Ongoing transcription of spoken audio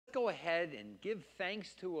Go ahead and give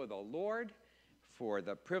thanks to the Lord for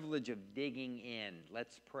the privilege of digging in.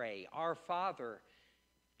 Let's pray. Our Father,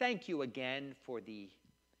 thank you again for the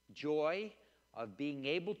joy of being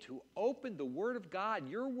able to open the Word of God,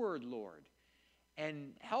 your Word, Lord.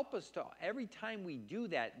 And help us to, every time we do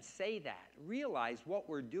that and say that, realize what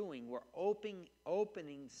we're doing. We're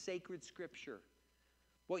opening sacred Scripture.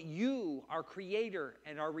 What you, our Creator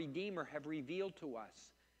and our Redeemer, have revealed to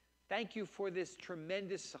us. Thank you for this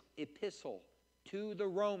tremendous epistle to the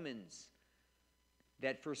Romans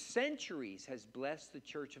that for centuries has blessed the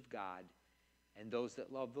Church of God and those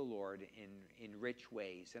that love the Lord in rich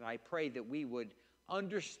ways. And I pray that we would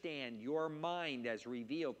understand your mind as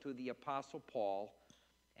revealed through the Apostle Paul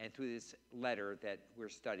and through this letter that we're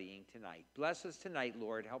studying tonight. Bless us tonight,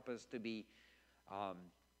 Lord. Help us to be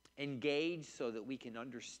engaged so that we can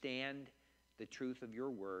understand the truth of your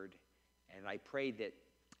word. And I pray that,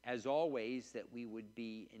 as always, that we would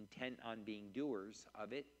be intent on being doers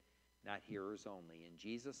of it, not hearers only. In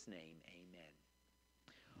Jesus' name, amen.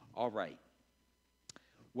 All right.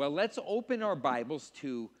 Well, let's open our Bibles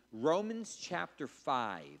to Romans chapter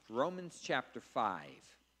 5. Romans chapter 5.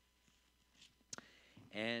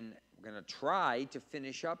 And we're going to try to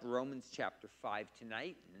finish up Romans chapter 5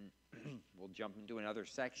 tonight, and we'll jump into another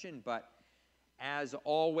section. But as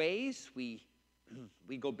always, we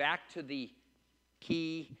go back to the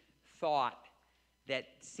key thought that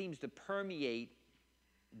seems to permeate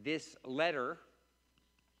this letter,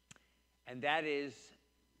 and that is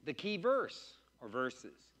the key verse or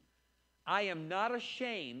verses. I am not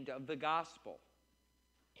ashamed of the gospel,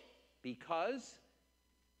 because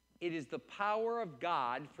it is the power of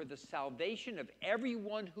God for the salvation of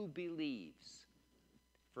everyone who believes,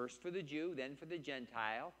 first for the Jew, then for the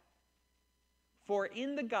Gentile. For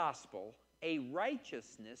in the gospel, a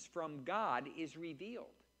righteousness from God is revealed,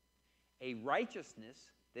 a righteousness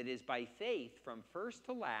that is by faith from first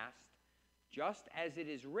to last, just as it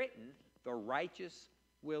is written, the righteous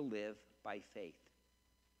will live by faith.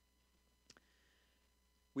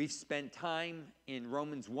 We've spent time in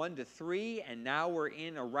Romans 1 to 3, and now we're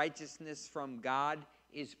in a righteousness from God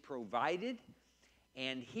is provided.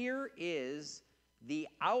 And here is the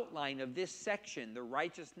outline of this section, the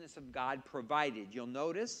righteousness of God provided. You'll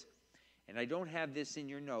notice, and I don't have this in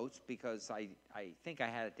your notes because I think I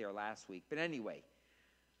had it there last week. But anyway,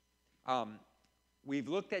 we've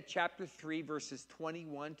looked at chapter 3, verses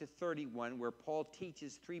 21 to 31, where Paul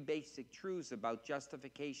teaches three basic truths about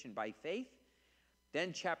justification by faith.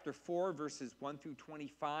 Then chapter 4, verses 1 through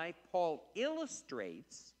 25, Paul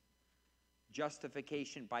illustrates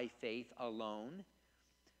justification by faith alone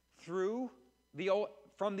from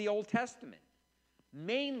the Old Testament,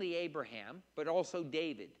 mainly Abraham, but also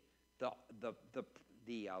David,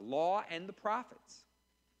 the law and the prophets.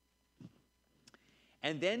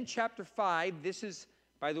 And then chapter 5, this is,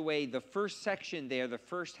 by the way, the first section there, the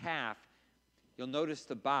first half. You'll notice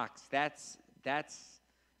the box. That's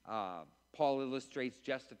Paul illustrates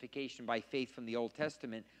justification by faith from the Old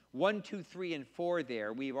Testament. 1, 2, 3, and 4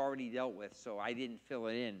 there we've already dealt with, so I didn't fill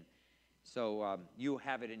it in. So you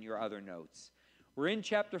have it in your other notes. We're in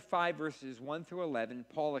chapter 5, verses 1 through 11.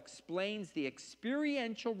 Paul explains the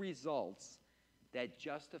experiential results that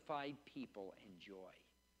justified people enjoy.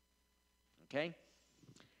 Okay?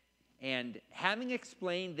 And having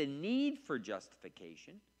explained the need for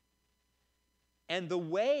justification and the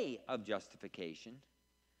way of justification,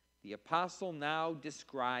 the apostle now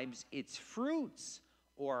describes its fruits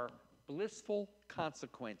or blissful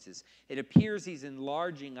consequences. It appears he's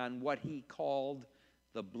enlarging on what he called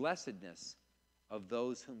the blessedness of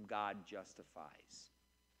those whom God justifies.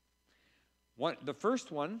 The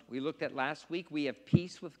first one we looked at last week, we have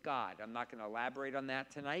peace with God. I'm not going to elaborate on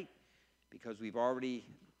that tonight because we've already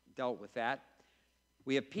dealt with that.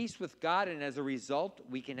 We have peace with God, and as a result,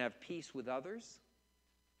 we can have peace with others.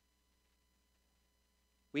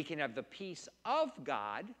 We can have the peace of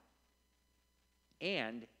God,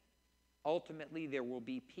 and ultimately there will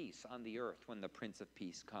be peace on the earth when the Prince of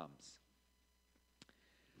Peace comes.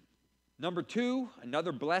 Number 2,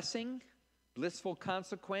 another blessing, blissful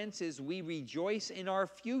consequence is we rejoice in our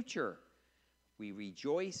future. We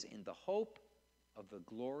rejoice in the hope of the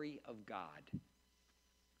glory of God.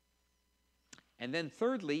 And then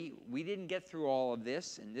thirdly, we didn't get through all of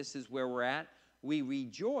this, and this is where we're at. We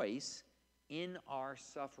rejoice in our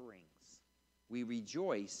sufferings. We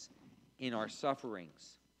rejoice in our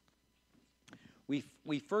sufferings.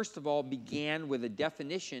 We first of all began with a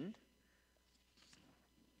definition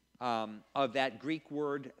of that Greek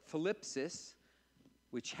word thlipsis,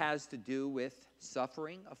 which has to do with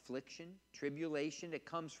suffering, affliction, tribulation. It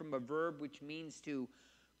comes from a verb which means to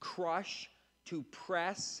crush, to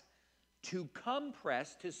press, to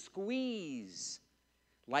compress, to squeeze,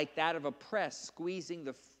 like that of a press, squeezing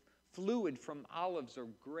the fluid from olives or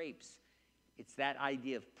grapes. It's that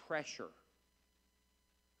idea of pressure.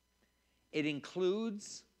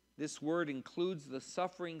 This word includes the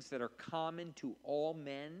sufferings that are common to all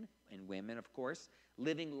men and women, of course,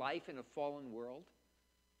 living life in a fallen world.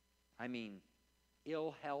 I mean,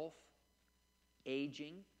 ill health,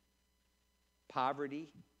 aging,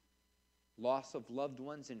 poverty, loss of loved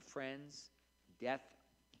ones and friends, death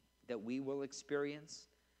that we will experience,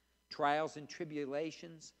 trials and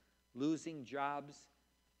tribulations, losing jobs,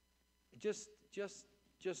 just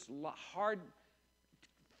hard.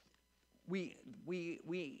 We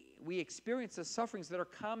experience the sufferings that are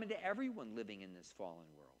common to everyone living in this fallen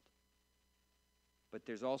world. But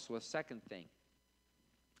there's also a second thing,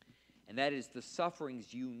 and that is the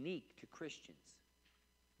sufferings unique to Christians.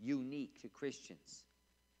 Unique to Christians.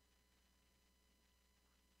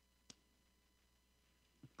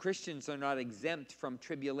 Christians are not exempt from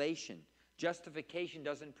tribulation. Justification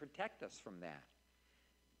doesn't protect us from that.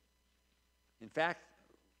 In fact,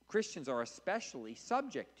 Christians are especially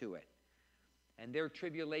subject to it. And their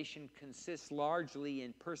tribulation consists largely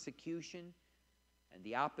in persecution and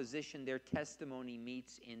the opposition their testimony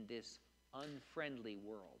meets in this unfriendly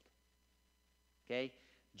world. Okay?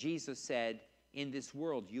 Jesus said, in this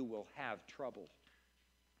world you will have trouble.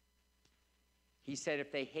 He said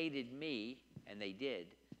if they hated me, and they did,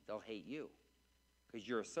 they'll hate you because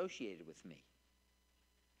you're associated with me.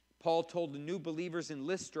 Paul told the new believers in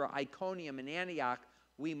Lystra, Iconium, and Antioch,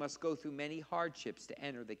 we must go through many hardships to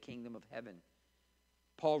enter the kingdom of heaven.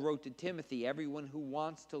 Paul wrote to Timothy, everyone who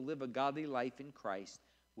wants to live a godly life in Christ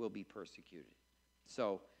will be persecuted.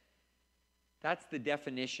 So that's the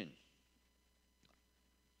definition.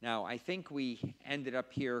 Now, I think we ended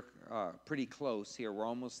up here pretty close here. We're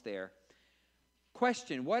almost there.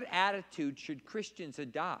 Question, what attitude should Christians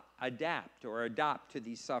adapt to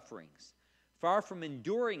these sufferings? Far from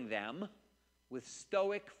enduring them with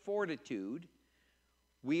stoic fortitude,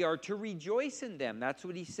 we are to rejoice in them. That's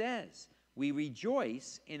what he says. We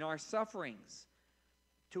rejoice in our sufferings,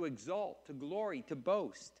 to exalt, to glory, to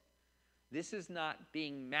boast. This is not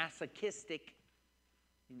being masochistic.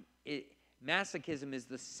 Masochism is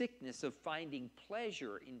the sickness of finding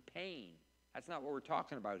pleasure in pain. That's not what we're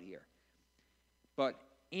talking about here. But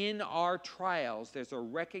in our trials, there's a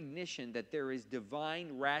recognition that there is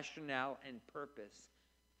divine rationale and purpose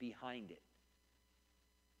behind it.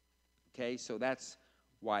 Okay, so that's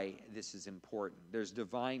why this is important. There's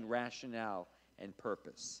divine rationale and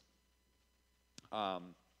purpose.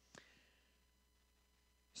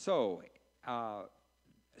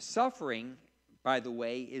 Suffering, by the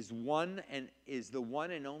way, is the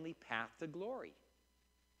one and only path to glory.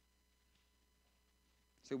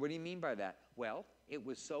 So what do you mean by that? Well, it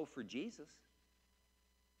was so for Jesus.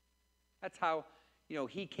 That's how,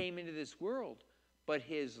 he came into this world. But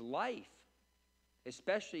his life,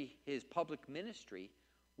 especially his public ministry,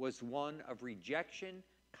 was one of rejection,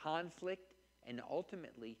 conflict, and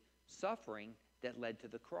ultimately suffering that led to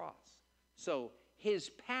the cross. So his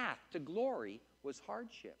path to glory was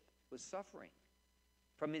hardship, was suffering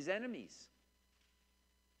from his enemies.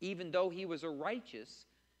 Even though he was a righteous,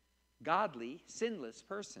 godly, sinless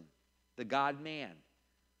person, the God-man.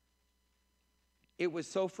 It was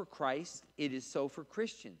so for Christ, it is so for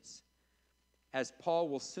Christians. As Paul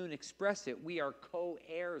will soon express it, we are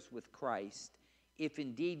co-heirs with Christ if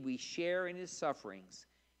indeed we share in his sufferings,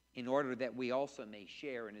 in order that we also may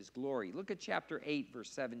share in his glory. Look at chapter 8,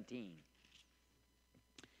 verse 17.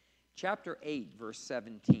 Chapter 8, verse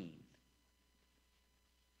 17.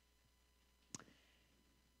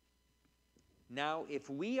 Now, if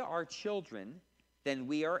we are children, then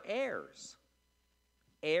we are heirs,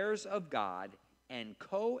 heirs of God and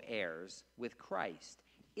co-heirs with Christ,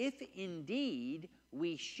 if indeed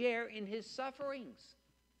we share in his sufferings,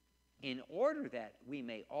 in order that we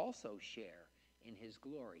may also share in his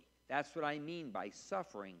glory. That's what I mean by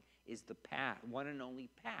suffering is the path, one and only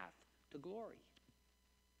path to glory.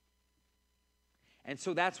 And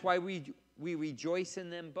so that's why we rejoice in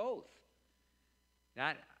them both.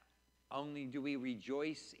 Not only do we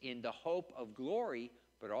rejoice in the hope of glory,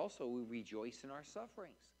 but also we rejoice in our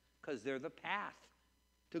sufferings, because they're the path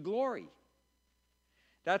to glory.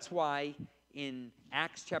 That's why in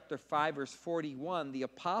Acts chapter 5, verse 41, the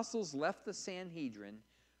apostles left the Sanhedrin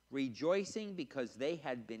rejoicing because they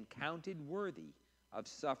had been counted worthy of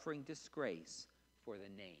suffering disgrace for the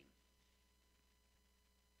name.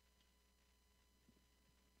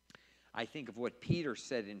 I think of what Peter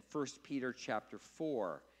said in 1 Peter chapter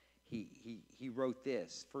 4. He wrote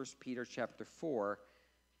this, 1 Peter chapter 4,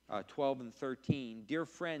 12 and 13. Dear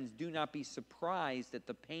friends, do not be surprised at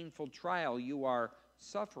the painful trial you are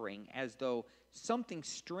suffering, as though something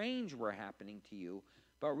strange were happening to you,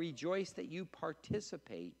 but rejoice that you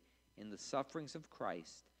participate in the sufferings of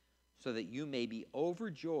Christ, so that you may be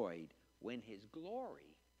overjoyed when his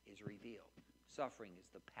glory is revealed. Suffering is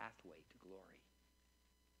the pathway to glory.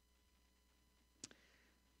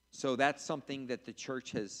 So that's something that the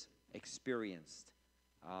church has experienced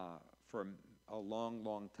for a long,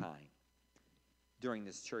 long time during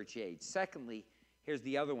this church age. Secondly, here's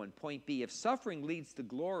the other one. Point B, if suffering leads to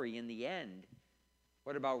glory in the end,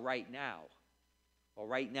 what about right now? Well,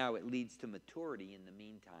 right now it leads to maturity in the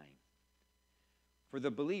meantime. For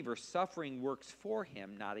the believer, suffering works for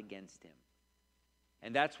him, not against him.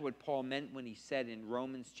 And that's what Paul meant when he said in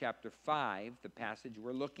Romans chapter 5, the passage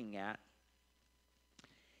we're looking at,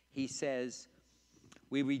 he says,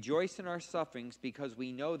 we rejoice in our sufferings because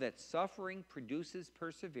we know that suffering produces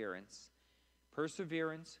perseverance,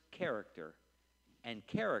 perseverance, character, and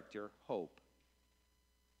character, hope.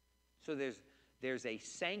 So there's a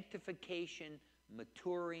sanctification,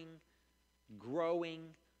 maturing, growing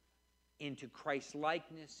into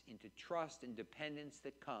Christ-likeness, into trust and dependence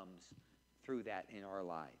that comes through that in our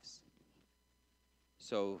lives.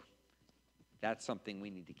 So that's something we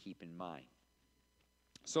need to keep in mind.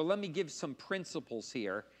 So let me give some principles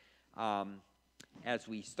here as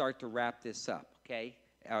we start to wrap this up, okay?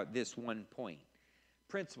 This one point.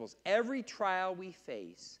 Principles. Every trial we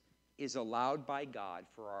face is allowed by God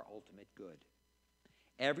for our ultimate good.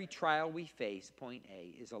 Every trial we face, point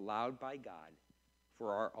A, is allowed by God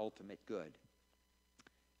for our ultimate good.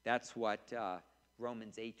 That's what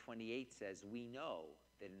Romans 8:28 says. We know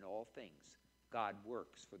that in all things God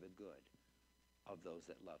works for the good of those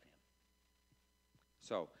that love him.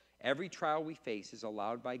 So, every trial we face is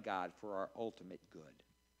allowed by God for our ultimate good.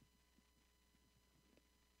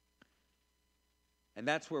 And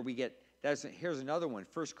that's where we get, here's another one,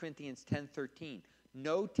 1 Corinthians 10:13.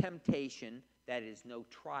 No temptation, that is no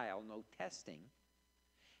trial, no testing,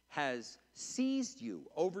 has seized you,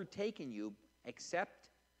 overtaken you, except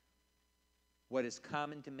what is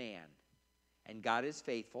common to man. And God is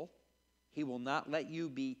faithful. He will not let you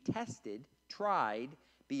be tested, tried,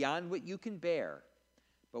 beyond what you can bear.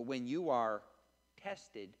 But when you are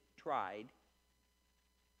tested, tried,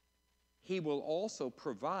 he will also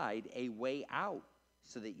provide a way out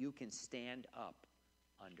so that you can stand up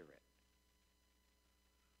under it.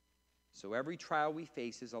 So every trial we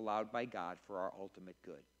face is allowed by God for our ultimate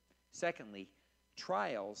good. Secondly,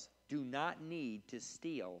 trials do not need to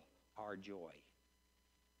steal our joy.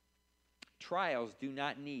 Trials need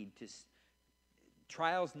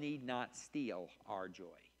not steal our joy.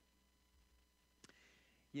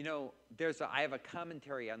 You know, I have a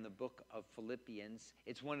commentary on the book of Philippians.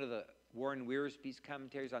 It's one of the Warren Wiersbe's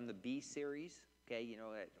commentaries on the B series. Okay, you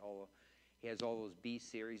know, he has all those B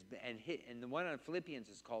series. And the one on Philippians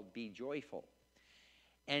is called Be Joyful.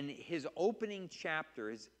 And his opening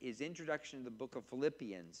chapter, his introduction to the book of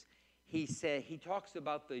Philippians, he talks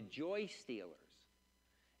about the joy stealers.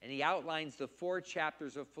 And he outlines the 4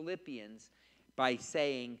 chapters of Philippians by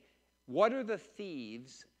saying, what are the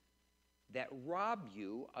thieves that rob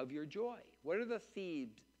you of your joy? What are the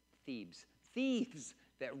thieves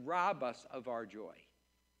that rob us of our joy?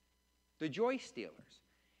 The joy stealers.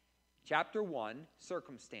 Chapter 1,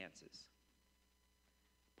 circumstances.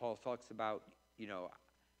 Paul talks about,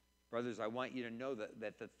 brothers, I want you to know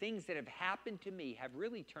that the things that have happened to me have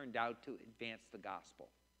really turned out to advance the gospel.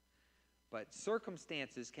 But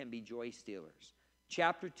circumstances can be joy stealers.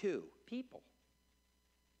 Chapter 2, people.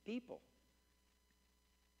 People.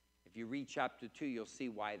 If you read chapter 2, you'll see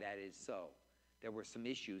why that is so. There were some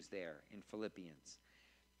issues there in Philippians.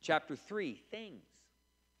 Chapter 3, things.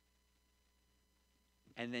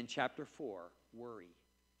 And then chapter 4, worry.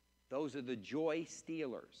 Those are the joy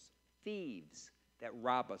stealers, thieves that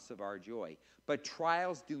rob us of our joy. But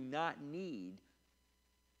trials do not need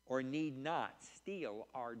not steal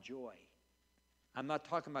our joy. I'm not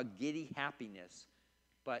talking about giddy happiness,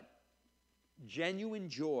 but genuine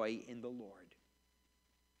joy in the Lord.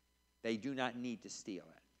 They do not need to steal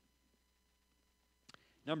it.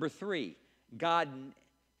 Number 3, God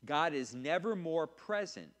is never more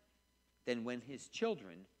present than when his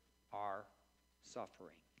children are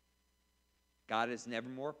suffering. God is never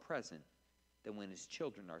more present than when his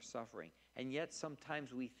children are suffering. And yet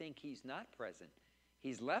sometimes we think he's not present.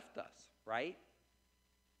 He's left us, right?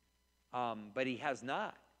 But he has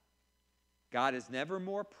not. God is never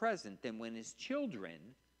more present than when his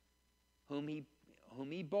children, whom he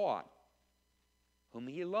bought, whom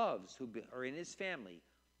he loves, who are in his family,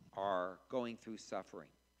 are going through suffering.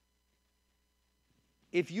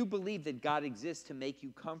 If you believe that God exists to make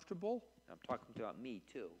you comfortable, I'm talking about me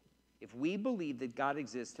too. If we believe that God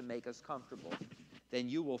exists to make us comfortable, then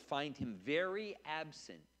you will find him very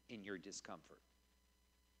absent in your discomfort.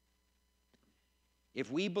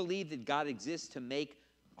 If we believe that God exists to make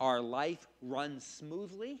our life run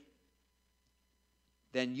smoothly,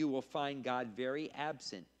 then you will find God very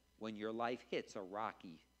absent when your life hits a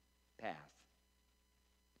rocky path.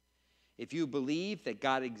 If you believe that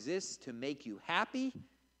God exists to make you happy,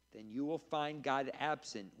 then you will find God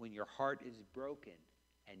absent when your heart is broken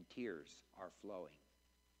and tears are flowing.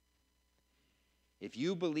 If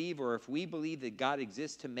you believe, or if we believe that God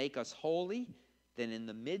exists to make us holy, then in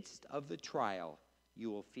the midst of the trial,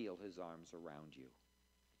 you will feel his arms around you.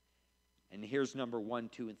 And here's number 1,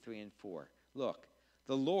 2, and 3, and 4. Look,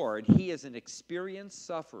 the Lord, he is an experienced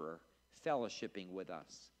sufferer fellowshipping with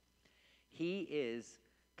us.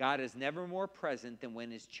 God is never more present than when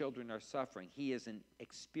his children are suffering. He is an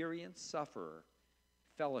experienced sufferer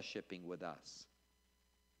fellowshipping with us.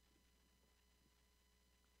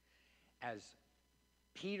 As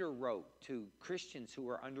Peter wrote to Christians who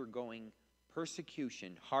are undergoing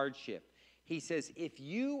persecution, hardship, he says, if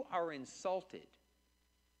you are insulted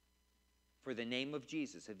for the name of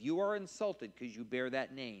Jesus, if you are insulted because you bear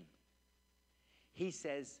that name, he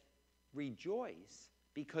says, rejoice,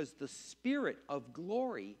 because the Spirit of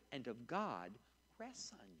glory and of God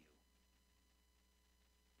rests on you.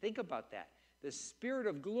 Think about that. The Spirit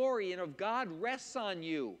of glory and of God rests on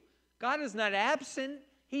you. God is not absent,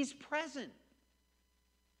 he's present.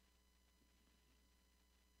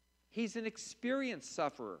 He's an experienced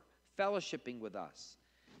sufferer, fellowshipping with us.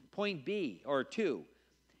 Point B, or 2,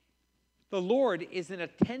 the Lord is an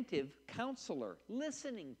attentive counselor,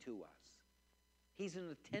 listening to us. He's an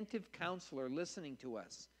attentive counselor listening to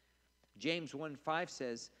us. James 1:5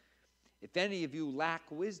 says, if any of you lack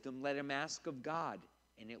wisdom, let him ask of God,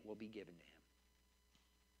 and it will be given to him.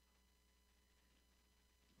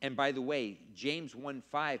 And by the way, James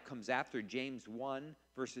 1:5 comes after James 1,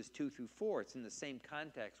 verses 2 through 4. It's in the same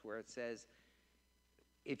context where it says,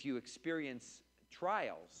 if you experience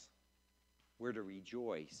trials, we're to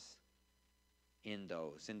rejoice in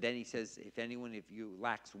those. And then he says, if anyone of you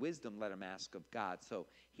lacks wisdom, let him ask of God. So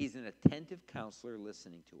he's an attentive counselor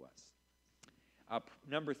listening to us.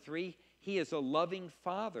 Number 3, he is a loving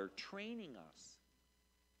father training us.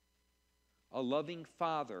 A loving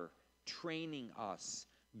father training us,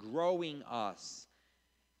 growing us.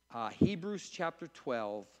 Hebrews chapter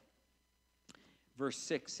 12, verse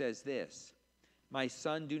 6 says this, my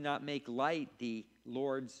son, do not make light the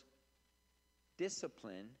Lord's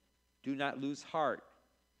discipline. Do not lose heart,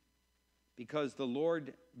 because the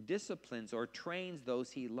Lord disciplines or trains those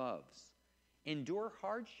he loves. Endure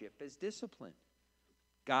hardship as discipline.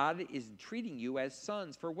 God is treating you as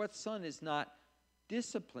sons, for what son is not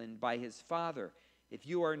disciplined by his father? If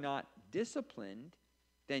you are not disciplined,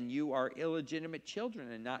 then you are illegitimate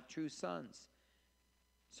children and not true sons.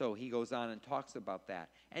 So he goes on and talks about that.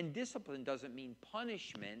 And discipline doesn't mean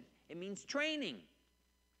punishment, it means training.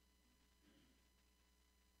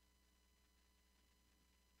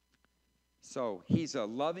 So he's a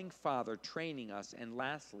loving father training us. And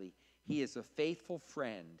lastly, he is a faithful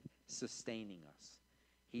friend sustaining us.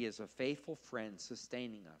 He is a faithful friend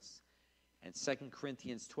sustaining us. And 2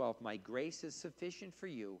 Corinthians 12, my grace is sufficient for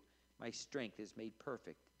you. My strength is made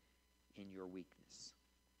perfect in your weakness.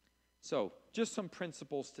 So just some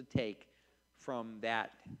principles to take from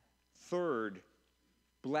that third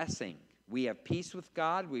blessing. We have peace with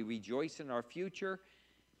God. We rejoice in our future.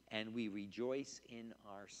 And we rejoice in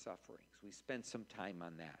our sufferings. We spent some time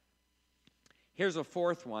on that. Here's a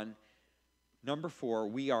fourth one. Number 4,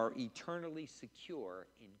 we are eternally secure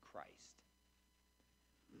in Christ.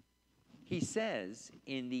 He says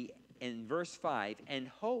in verse 5, and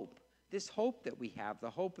hope, this hope that we have, the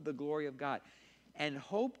hope of the glory of God, and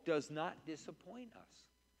hope does not disappoint us.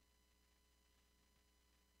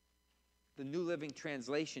 The New Living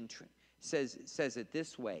Translation says it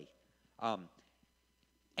this way,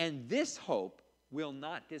 and this hope will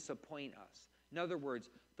not disappoint us. In other words,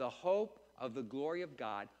 the hope of the glory of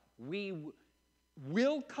God, we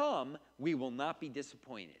will come, we will not be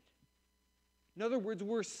disappointed. In other words,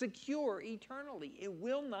 we're secure eternally. It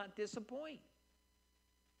will not disappoint.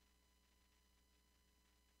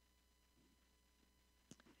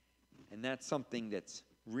 And that's something that's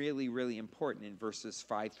really, really important in verses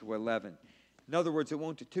 5 through 11. In other words,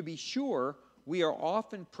 to be sure, we are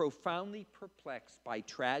often profoundly perplexed by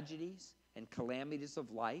tragedies and calamities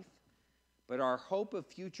of life, but our hope of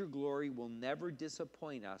future glory will never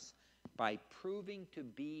disappoint us by proving to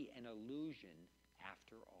be an illusion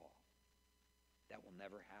after all. That will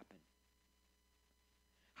never happen.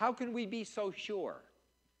 How can we be so sure?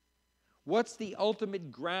 What's the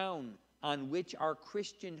ultimate ground on which our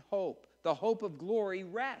Christian hope, the hope of glory,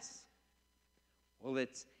 rests? Well,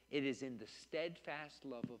 it is in the steadfast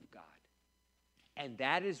love of God. And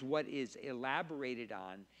that is what is elaborated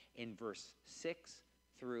on in verse 6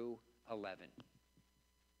 through 11.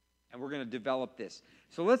 And we're going to develop this.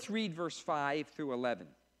 So let's read verse 5 through 11.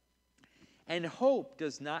 And hope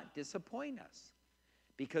does not disappoint us,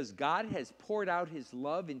 because God has poured out his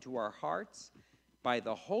love into our hearts by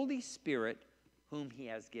the Holy Spirit whom he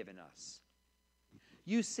has given us.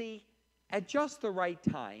 You see, at just the right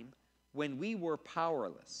time, when we were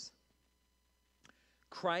powerless,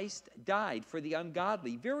 Christ died for the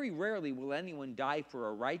ungodly. Very rarely will anyone die for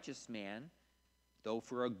a righteous man, though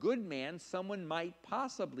for a good man someone might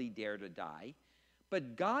possibly dare to die.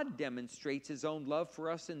 But God demonstrates his own love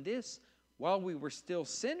for us in this: while we were still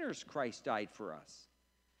sinners, Christ died for us.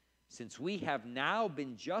 Since we have now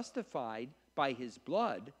been justified by his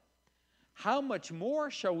blood, how much more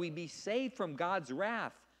shall we be saved from God's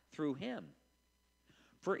wrath through him?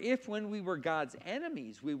 For if when we were God's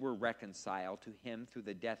enemies we were reconciled to him through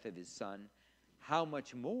the death of his Son, how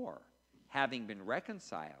much more, having been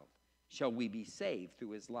reconciled, shall we be saved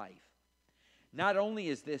through his life? Not only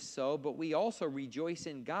is this so, but we also rejoice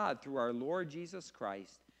in God through our Lord Jesus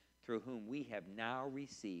Christ, through whom we have now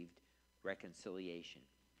received reconciliation.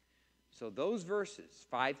 So those verses,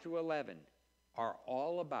 5 through 11, are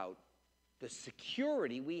all about the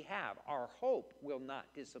security we have. Our hope will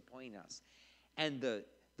not disappoint us. And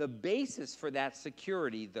the basis for that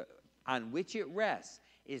security, on which it rests,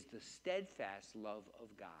 is the steadfast love of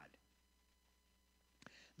God.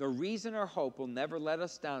 The reason our hope will never let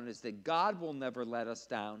us down is that God will never let us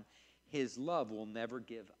down. His love will never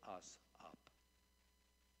give us up.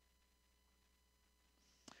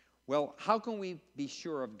 Well, how can we be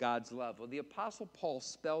sure of God's love? Well, the Apostle Paul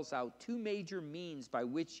spells out two major means by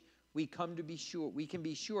which we can be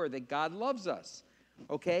sure that God loves us.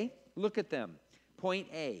 Okay? Look at them. Point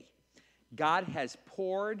A, God has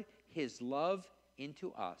poured his love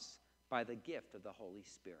into us by the gift of the Holy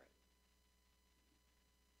Spirit.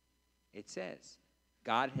 It says,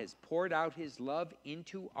 God has poured out his love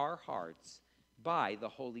into our hearts by the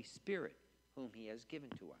Holy Spirit, whom he has given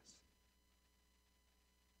to us.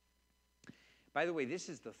 By the way, this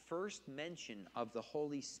is the first mention of the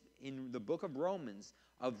Holy in the book of Romans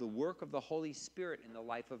of the work of the Holy Spirit in the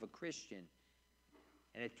life of a Christian.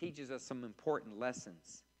 And it teaches us some important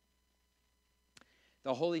lessons.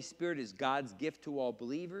 The Holy Spirit is God's gift to all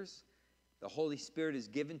believers. The Holy Spirit is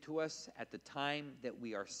given to us at the time that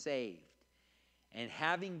we are saved. And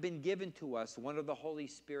having been given to us, one of the Holy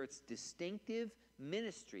Spirit's distinctive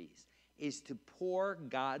ministries is to pour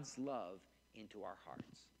God's love into our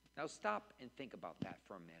hearts. Now stop and think about that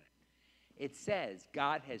for a minute. It says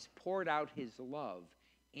God has poured out his love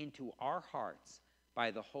into our hearts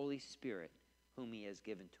by the Holy Spirit whom he has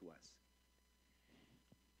given to us.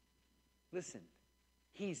 Listen,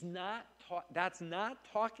 that's not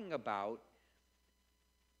talking about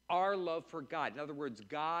our love for God. In other words,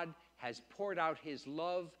 God has poured out his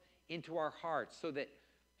love into our hearts so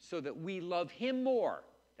that we love him more.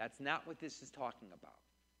 That's not what this is talking about.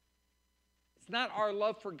 It's not our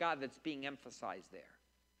love for God that's being emphasized there.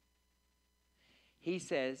 He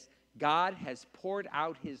says God has poured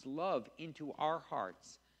out his love into our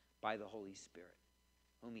hearts by the Holy Spirit,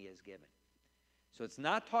 whom he has given. So it's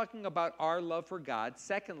not talking about our love for God.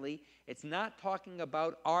 Secondly, it's not talking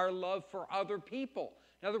about our love for other people.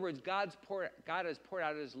 In other words, God has poured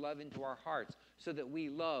out his love into our hearts so that we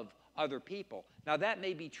love other people. Now that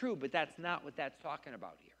may be true, but that's not what that's talking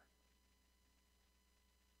about here.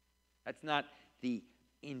 That's not the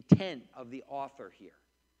intent of the author here.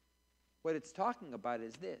 What it's talking about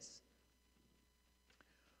is this.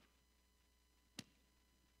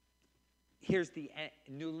 Here's the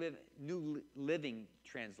New Living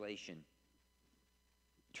Translation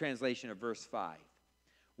of verse 5.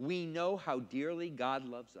 We know how dearly God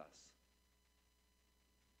loves us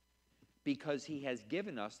because he has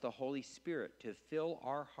given us the Holy Spirit to fill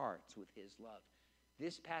our hearts with his love.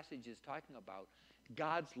 This passage is talking about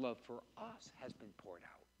God's love for us has been poured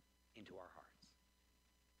out into our hearts.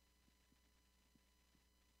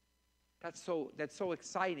 That's so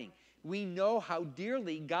exciting. We know how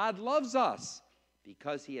dearly God loves us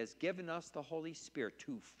because he has given us the Holy Spirit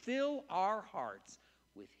to fill our hearts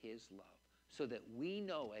with his love so that we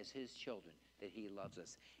know as his children that he loves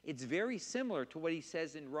us. It's very similar to what he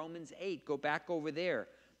says in Romans 8. Go back over there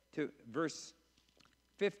to verse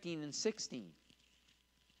 15 and 16.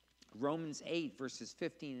 Romans 8, verses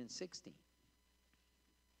 15 and 16.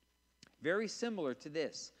 Very similar to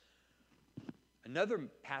this. Another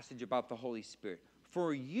passage about the Holy Spirit.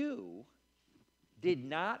 For you did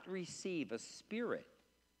not receive a spirit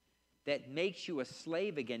that makes you a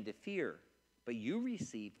slave again to fear, but you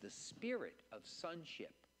received the spirit of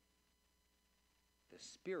sonship. The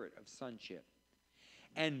spirit of sonship.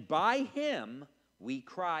 And by him we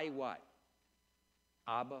cry what?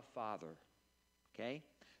 Abba, Father. Okay?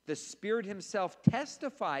 The Spirit himself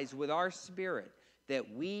testifies with our spirit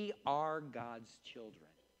that we are God's children.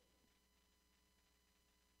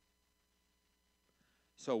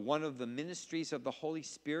 So one of the ministries of the Holy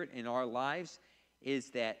Spirit in our lives is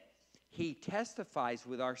that he testifies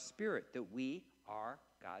with our spirit that we are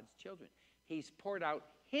God's children. He's poured out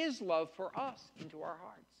his love for us into our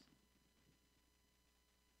hearts.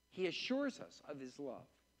 He assures us of his love.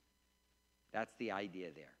 That's the idea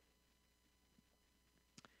there.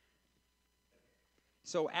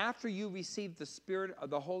 So after you receive the Spirit of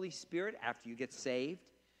the Holy Spirit, after you get saved,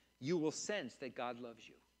 you will sense that God loves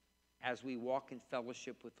you as we walk in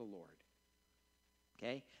fellowship with the Lord.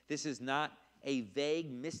 Okay? This is not a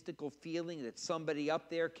vague, mystical feeling that somebody up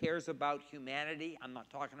there cares about humanity. I'm not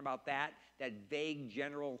talking about that vague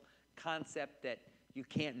general concept that you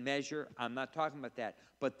can't measure. I'm not talking about that.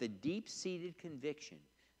 But the deep-seated conviction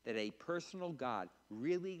that a personal God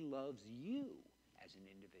really loves you as an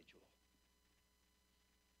individual.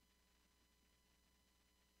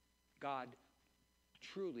 God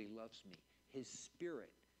truly loves me. His Spirit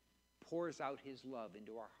pours out his love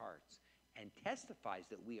into our hearts and testifies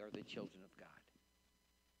that we are the children of God.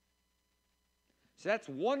 So that's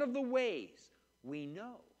one of the ways we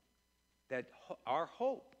know that our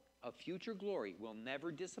hope of future glory will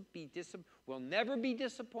never be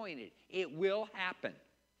disappointed. It will happen.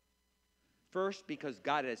 First, because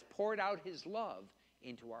God has poured out his love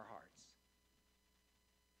into our hearts.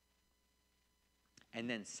 And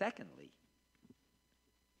then secondly,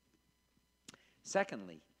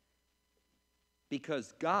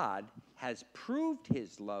 because God has proved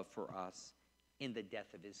his love for us in the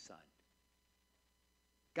death of his Son.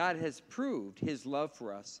 God has proved his love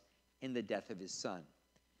for us in the death of his Son.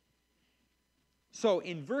 So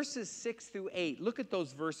in verses 6 through 8, look at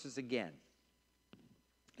those verses again.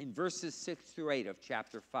 In verses 6 through 8 of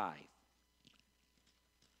chapter 5.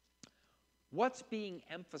 What's being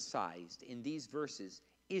emphasized in these verses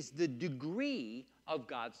is the degree of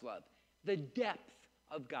God's love, the depth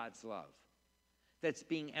of God's love that's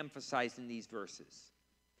being emphasized in these verses.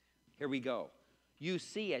 Here we go. You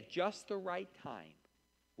see, at just the right time,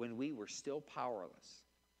 when we were still powerless,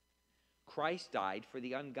 Christ died for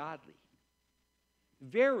the ungodly.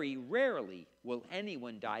 Very rarely will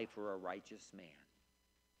anyone die for a righteous man.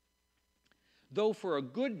 Though for a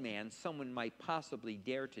good man, someone might possibly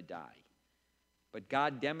dare to die. But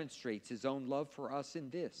God demonstrates his own love for us in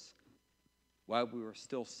this. While we were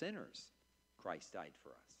still sinners, Christ died for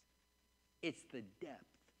us. It's the depth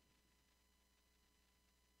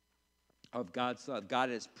of God's love. God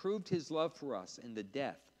has proved his love for us in the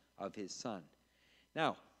death of his Son.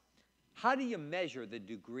 Now, how do you measure the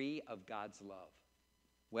degree of God's love?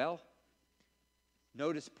 Well,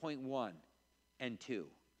 notice point 1 and 2.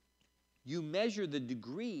 You measure the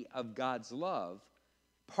degree of God's love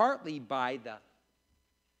partly by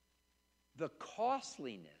the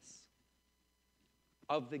costliness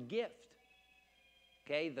of the gift.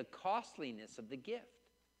 Okay, the costliness of the gift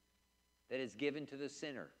that is given to the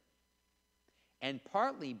sinner. And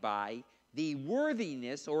partly by the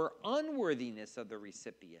worthiness or unworthiness of the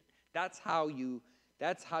recipient. That's how you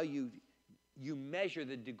measure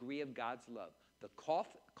the degree of God's love. The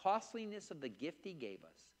costliness of the gift he gave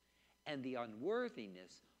us and the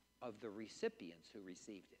unworthiness of the recipients who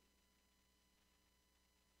received it.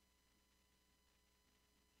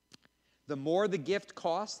 The more the gift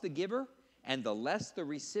costs the giver and the less the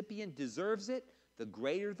recipient deserves it, the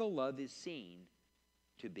greater the love is seen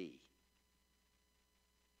to be.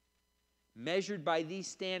 Measured by these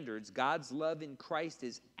standards, God's love in Christ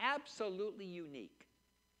is absolutely unique.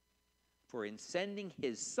 For in sending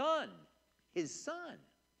his Son,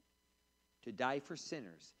 to die for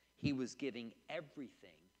sinners, he was giving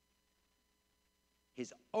everything.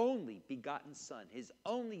 His only begotten Son, his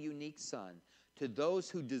only unique Son, to those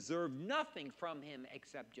who deserve nothing from him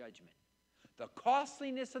except judgment. The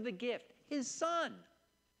costliness of the gift, his Son,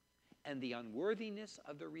 and the unworthiness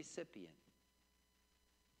of the recipient.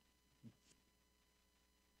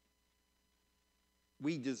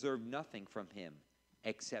 We deserve nothing from him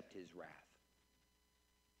except his wrath.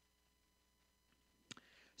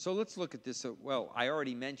 So let's look at this. Well, I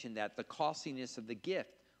already mentioned that the costliness of the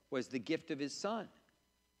gift was the gift of his Son.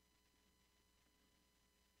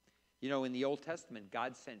 You know, in the Old Testament,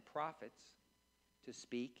 God sent prophets to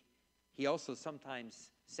speak, He also sometimes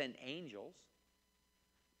sent angels,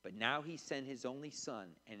 but now he sent his only Son,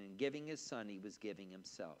 and in giving his Son, he was giving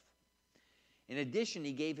himself. In addition,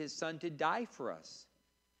 he gave his Son to die for us.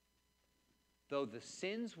 Though the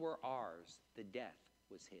sins were ours, the death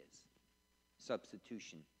was his.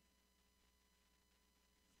 Substitution.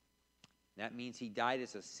 That means he died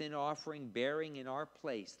as a sin offering, bearing in our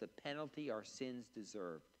place the penalty our sins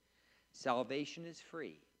deserved. Salvation is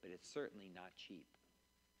free, but it's certainly not cheap.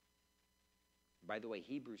 By the way,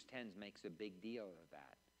 Hebrews 10 makes a big deal of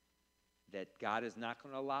that God is not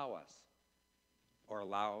going to allow us or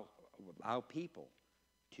allow people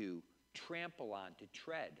to trample on, to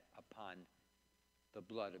tread upon the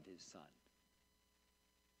blood of his Son.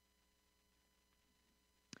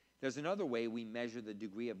 There's another way we measure the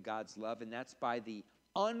degree of God's love, and that's by the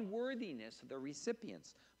unworthiness of the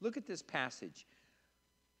recipients. Look at this passage.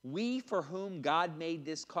 We for whom God made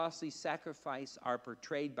this costly sacrifice are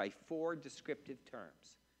portrayed by 4 descriptive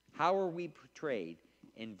terms. How are we portrayed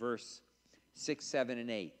in verse 6, 7,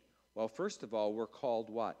 and 8? Well, first of all, we're called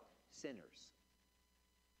what? Sinners.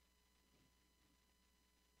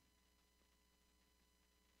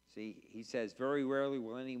 See, he says, very rarely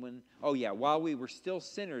will anyone... Oh, yeah, while we were still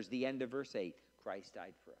sinners, the end of verse 8, Christ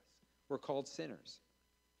died for us. We're called sinners.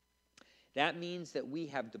 That means that we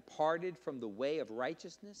have departed from the way of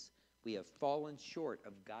righteousness. We have fallen short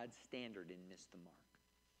of God's standard and missed the mark.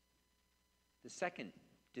 The second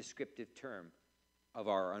descriptive term of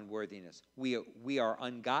our unworthiness, we are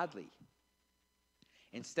ungodly.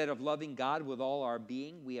 Instead of loving God with all our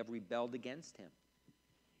being, we have rebelled against him.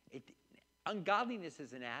 Ungodliness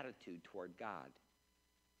is an attitude toward God.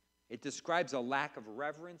 It describes a lack of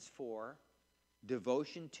reverence for,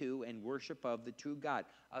 devotion to, and worship of the true God.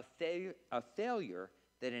 A failure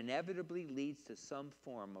that inevitably leads to some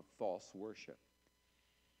form of false worship.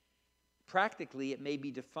 Practically, it may be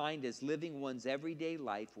defined as living one's everyday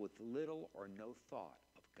life with little or no thought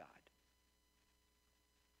of God.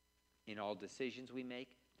 In all decisions we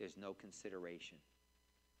make, there's no consideration.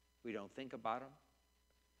 We don't think about him.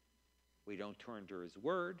 We don't turn to his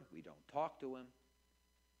word. We don't talk to him.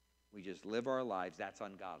 We just live our lives. That's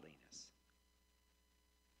ungodliness.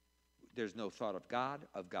 There's no thought of God,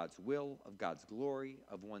 of God's will, of God's glory,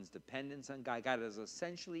 of one's dependence on God. God is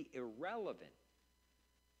essentially irrelevant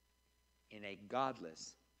in a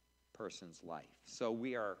godless person's life. So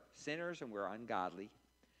we are sinners and we're ungodly.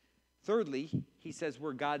 Thirdly, he says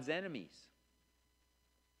we're God's enemies.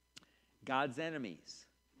 God's enemies.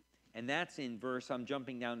 And that's in I'm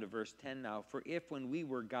jumping down to verse 10 now. For if when we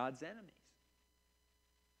were God's enemies.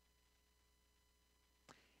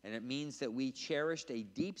 And it means that we cherished a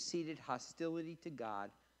deep-seated hostility to God,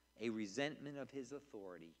 a resentment of his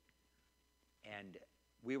authority. And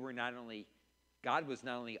God was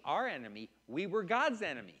not only our enemy, we were God's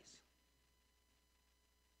enemies.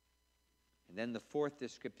 And then the fourth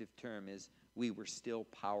descriptive term is we were still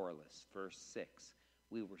powerless. Verse 6.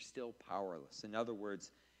 We were still powerless. In other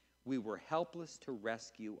words, we were helpless to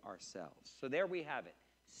rescue ourselves. So there we have it.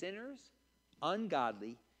 Sinners,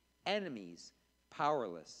 ungodly, enemies,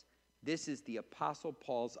 powerless. This is the Apostle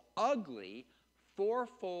Paul's ugly,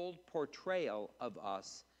 fourfold portrayal of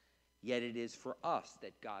us, yet it is for us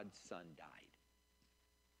that God's Son died.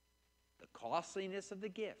 The costliness of the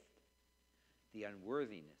gift, the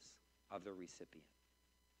unworthiness of the recipient.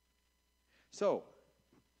 So,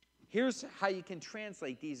 here's how you can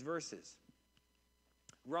translate these verses.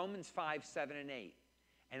 Romans 5, 7, and 8.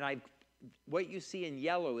 And what you see in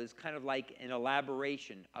yellow is kind of like an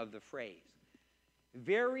elaboration of the phrase.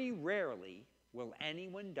 Very rarely will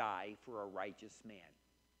anyone die for a righteous man.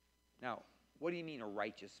 Now, what do you mean a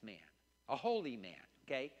righteous man? A holy man,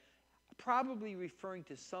 okay? Probably referring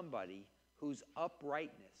to somebody whose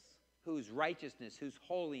uprightness, whose righteousness, whose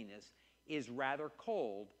holiness is rather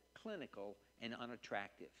cold, clinical, and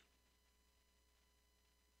unattractive.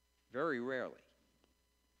 Very rarely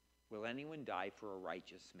will anyone die for a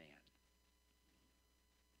righteous man.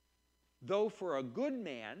 Though for a good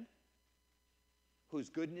man, whose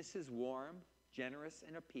goodness is warm, generous,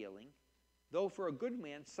 and appealing, though for a good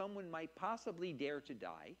man someone might possibly dare to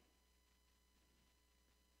die,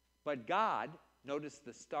 but God, notice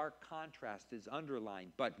the stark contrast is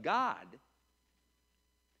underlined, but God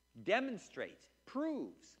demonstrates,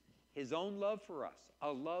 proves his own love for us, a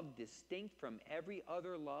love distinct from every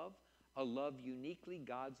other love, a love uniquely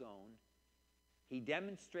God's own. He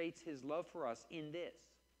demonstrates his love for us in this: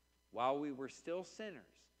 while we were still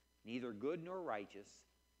sinners, neither good nor righteous,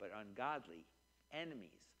 but ungodly,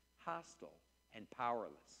 enemies, hostile, and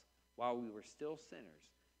powerless, while we were still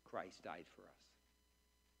sinners, Christ died for us.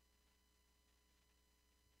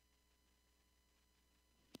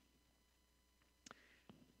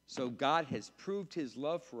 So God has proved his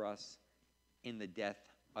love for us in the death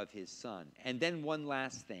of his Son. And then one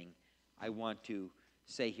last thing I want to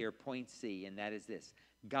say here, point C, and that is this.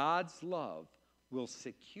 God's love will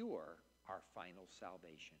secure our final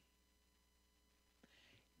salvation.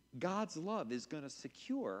 God's love is going to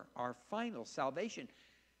secure our final salvation.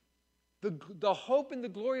 The hope and the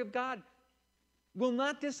glory of God will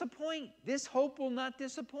not disappoint. This hope will not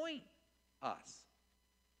disappoint us.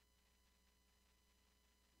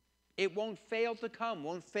 It won't fail to come,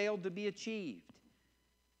 won't fail to be achieved.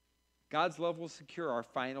 God's love will secure our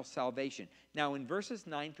final salvation. Now, in verses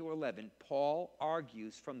 9 through 11, Paul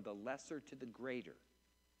argues from the lesser to the greater.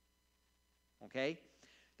 Okay?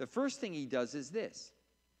 The first thing he does is this.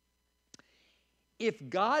 If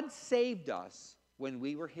God saved us when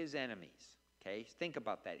we were his enemies, okay? Think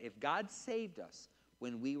about that. If God saved us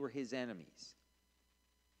when we were his enemies,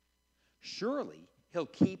 surely he'll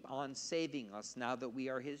keep on saving us now that we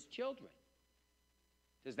are his children.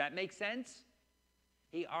 Does that make sense?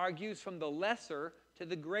 He argues from the lesser to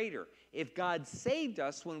the greater. If God saved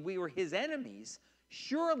us when we were his enemies,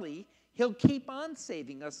 surely he'll keep on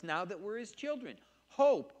saving us now that we're his children.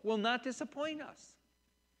 Hope will not disappoint us.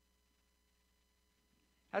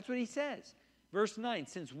 That's what he says. Verse 9,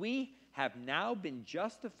 since we have now been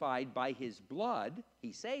justified by his blood,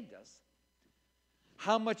 he saved us,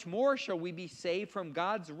 how much more shall we be saved from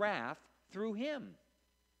God's wrath through him?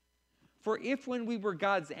 For if when we were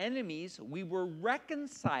God's enemies, we were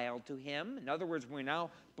reconciled to him, in other words, we now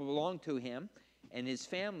belong to him and his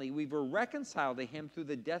family, we were reconciled to him through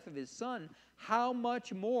the death of his Son, how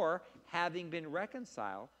much more, having been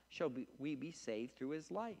reconciled, shall we be saved through his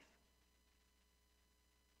life?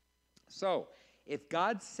 So, if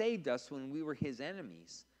God saved us when we were his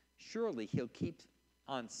enemies, surely he'll keep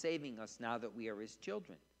on saving us now that we are his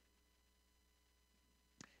children.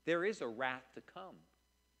 There is a wrath to come,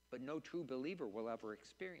 but no true believer will ever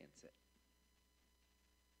experience it.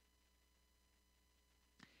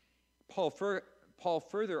 Paul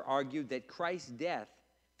further argued that Christ's death,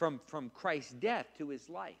 from Christ's death to his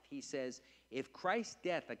life, he says, if Christ's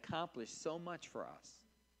death accomplished so much for us,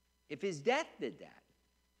 if his death did that,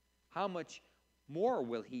 how much more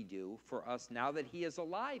will he do for us now that he is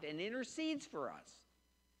alive and intercedes for us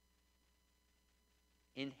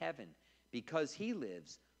in heaven? Because he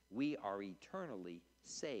lives, we are eternally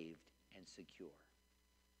saved and secure.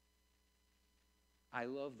 I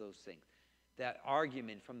love those things. That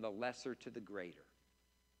argument from the lesser to the greater.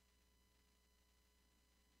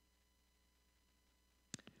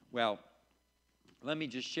 Well, let me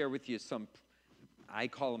just share with you some, I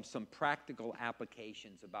call them some practical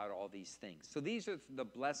applications about all these things. So these are the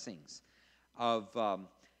blessings of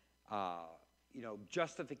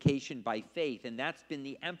justification by faith, and that's been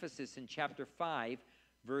the emphasis in chapter 5,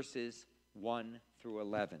 verses 1 through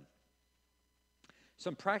 11.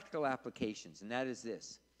 Some practical applications, and that is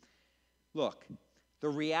this. Look, the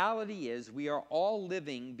reality is we are all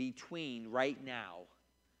living between right now.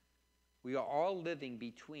 We are all living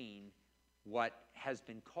between what has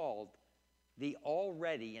been called the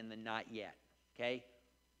already and the not yet. Okay?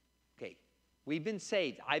 Okay. We've been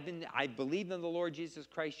saved. I believe in the Lord Jesus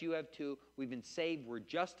Christ. You have too. We've been saved. We're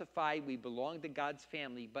justified. We belong to God's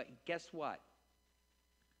family. But guess what?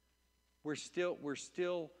 We're still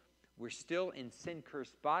in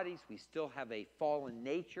sin-cursed bodies. We still have a fallen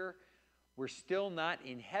nature. We're still not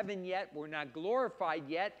in heaven yet. We're not glorified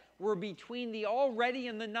yet. We're between the already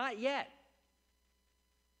and the not yet.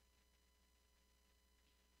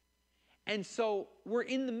 And so we're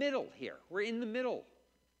in the middle here. We're in the middle.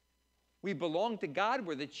 We belong to God.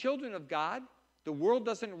 We're the children of God. The world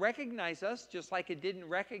doesn't recognize us, just like it didn't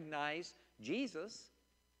recognize Jesus.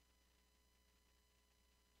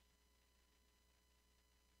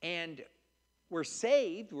 And we're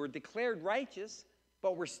saved. We're declared righteous,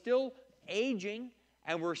 but we're still aging,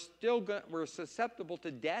 and we're susceptible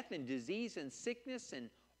to death and disease and sickness and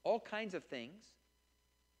all kinds of things.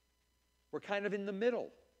 We're kind of in the middle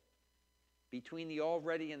between the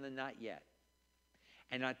already and the not yet.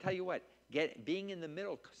 And I tell you what, being in the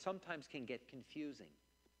middle sometimes can get confusing.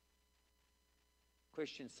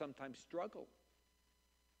 Christians sometimes struggle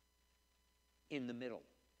in the middle.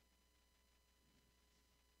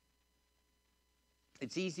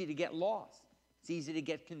 It's easy to get lost. It's easy to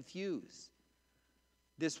get confused.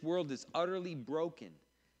 This world is utterly broken.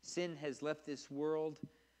 Sin has left this world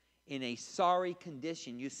in a sorry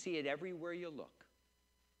condition. You see it everywhere you look.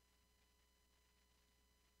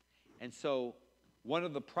 And so one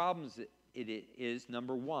of the problems it is,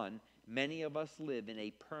 number one, many of us live in a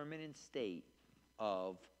permanent state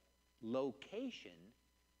of location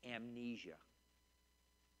amnesia.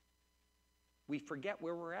 We forget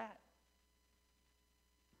where we're at.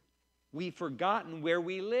 We've forgotten where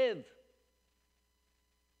we live.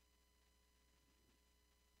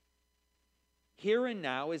 Here and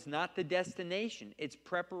now is not the destination. It's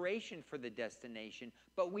preparation for the destination.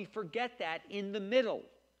 But we forget that in the middle.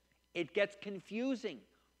 It gets confusing.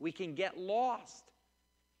 We can get lost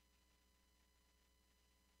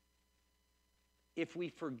if we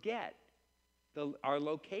forget our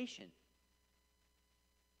location.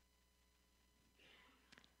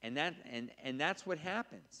 And that's what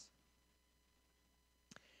happens.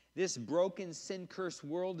 This broken, sin-cursed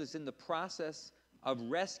world is in the process of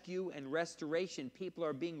rescue and restoration. People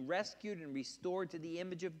are being rescued and restored to the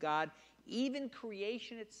image of God. Even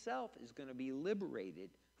creation itself is going to be liberated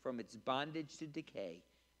from its bondage to decay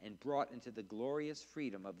and brought into the glorious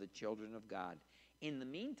freedom of the children of God. In the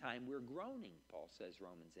meantime, we're groaning, Paul says,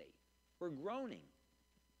 Romans 8. We're groaning,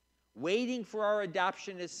 waiting for our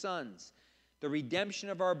adoption as sons, the redemption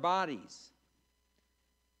of our bodies.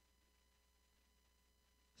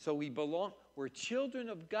 So we belong. We're children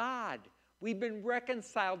of God. We've been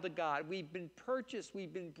reconciled to God. We've been purchased.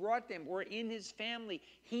 We've been brought to Him. We're in His family.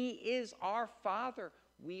 He is our Father.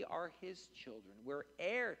 We are His children. We're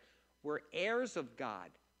heirs. We're heirs of God.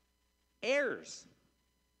 Heirs.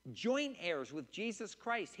 Joint heirs with Jesus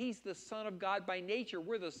Christ. He's the Son of God by nature.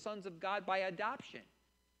 We're the sons of God by adoption.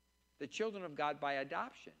 The children of God by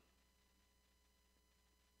adoption.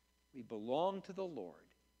 We belong to the Lord,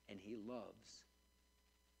 and He loves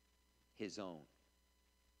His own.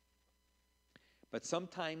 But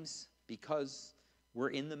sometimes, because we're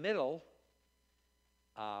in the middle,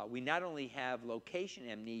 we not only have location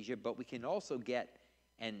amnesia, but we can also get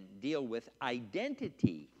and deal with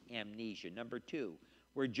identity amnesia. Number 2,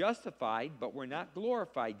 we're justified, but we're not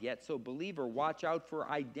glorified yet. So, believer, watch out for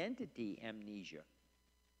identity amnesia.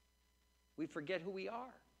 We forget who we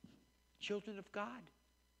are. Children of God.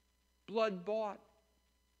 Blood bought.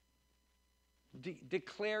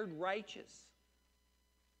 Declared righteous.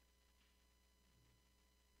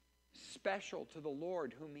 Special to the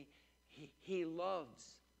Lord, whom He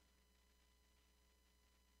loves.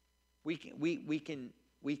 We can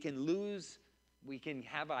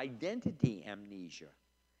have identity amnesia.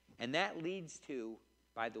 And that leads to,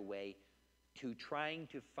 by the way, to trying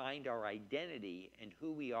to find our identity and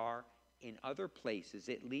who we are in other places.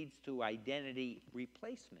 It leads to identity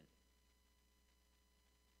replacement.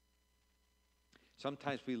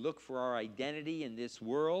 Sometimes we look for our identity in this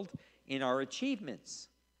world in our achievements.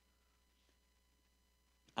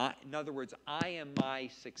 In other words, I am my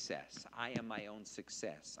success. I am my own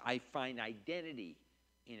success. I find identity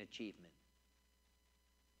in achievement.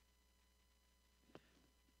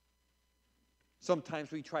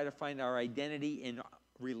 Sometimes we try to find our identity in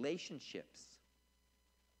relationships.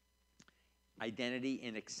 Identity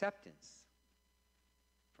in acceptance.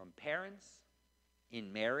 From parents,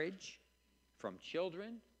 in marriage, from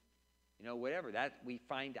children, whatever. That we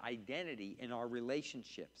find identity in our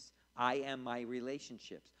relationships. I am my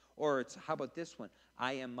relationships. Or how about this one?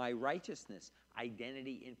 I am my righteousness.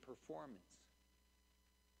 Identity in performance.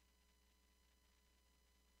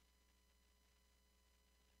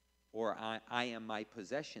 Or I am my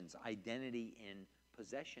possessions. Identity in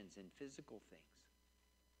possessions, in physical things.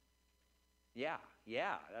 Yeah,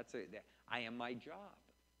 I am my job.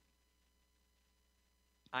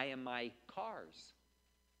 I am my cars.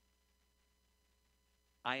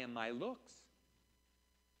 I am my looks.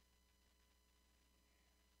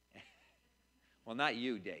 Well, not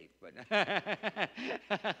you, Dave, but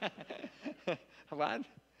what?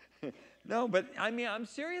 No, but I'm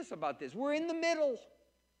serious about this. We're in the middle.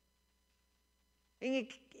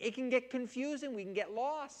 It can get confusing. We can get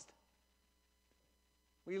lost.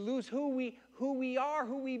 We lose who we are,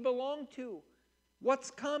 who we belong to,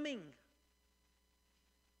 what's coming.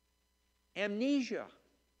 Amnesia.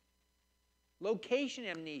 Location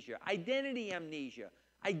amnesia. Identity amnesia.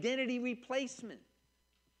 Identity replacement.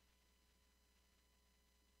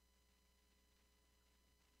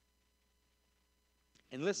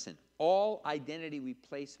 And listen, all identity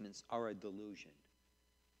replacements are a delusion.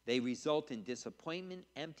 They result in disappointment,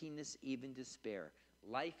 emptiness, even despair.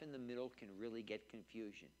 Life in the middle can really get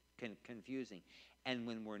confusing. And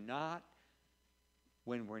when we're not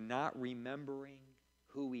remembering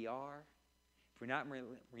who we are, if we're not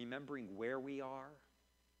remembering where we are,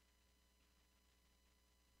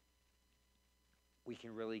 we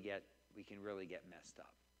can really get messed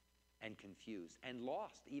up and confused and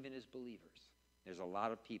lost, even as believers. There's a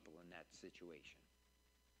lot of people in that situation.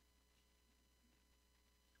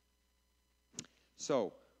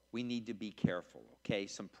 So we need to be careful, okay?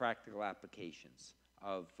 Some practical applications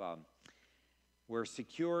of We're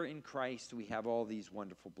secure in Christ. We have all these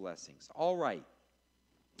wonderful blessings. All right.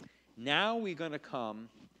 Now we're going to come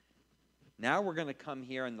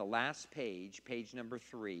here on the last page, page number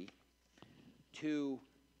 3, to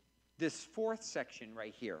this fourth section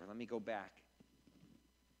right here. Let me go back.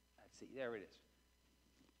 Let's see. There it is.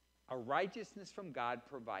 A righteousness from God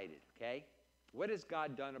provided, okay? What has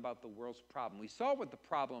God done about the world's problem? We saw what the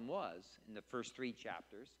problem was in the first 3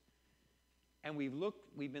 chapters. And we've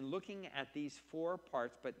been looking at these 4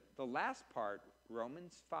 parts, but the last part,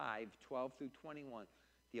 Romans 5, 12 through 21,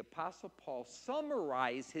 the Apostle Paul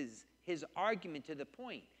summarized his argument to the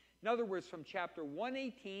point. In other words, from chapter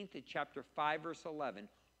 1:18 to chapter 5, verse 11,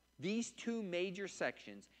 these 2 major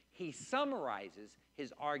sections, he summarizes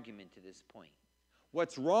his argument to this point.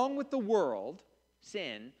 What's wrong with the world,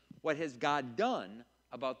 sin, what has God done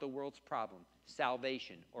about the world's problem,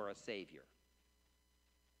 salvation or a Savior.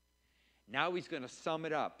 Now he's going to sum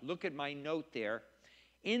it up. Look at my note there.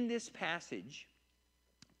 In this passage,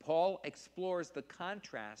 Paul explores the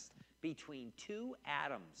contrast between 2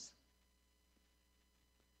 Adams.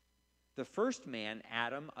 The first man,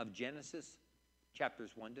 Adam of Genesis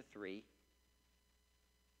chapters 1 to 3,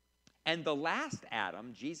 and the last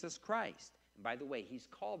Adam, Jesus Christ. And by the way, he's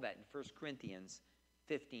called that in 1 Corinthians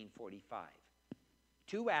 15:45.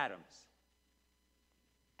 2 Adams.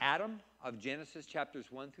 Adam of Genesis chapters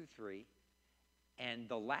 1 through 3, and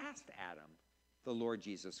the last Adam, the Lord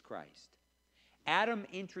Jesus Christ. Adam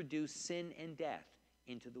introduced sin and death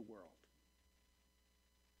into the world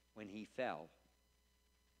when he fell.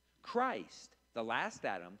 Christ, the last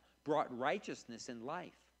Adam, brought righteousness and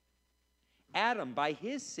life. Adam, by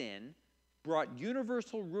his sin, brought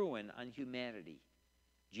universal ruin on humanity.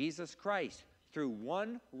 Jesus Christ, through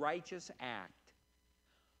one righteous act,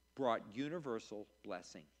 brought universal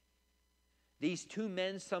blessing. These 2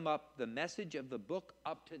 men sum up the message of the book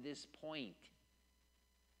up to this point.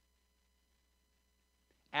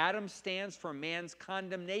 Adam stands for man's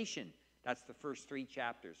condemnation. That's the first 3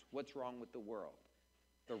 chapters. What's wrong with the world?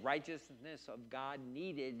 The righteousness of God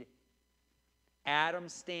needed. Adam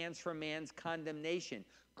stands for man's condemnation.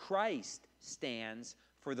 Christ stands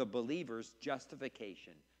for the believer's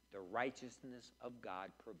justification. The righteousness of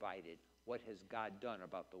God provided. What has God done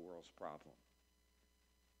about the world's problem?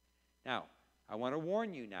 Now, I want to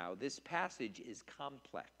warn you now, this passage is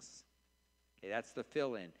complex. Okay, that's the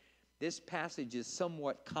fill-in. This passage is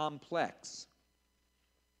somewhat complex.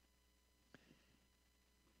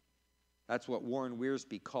 That's what Warren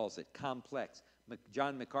Wiersbe calls it, complex.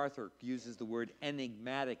 John MacArthur uses the word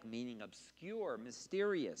enigmatic, meaning obscure,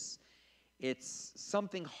 mysterious. It's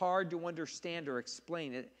something hard to understand or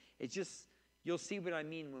explain. It's just, you'll see what I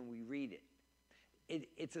mean when we read it.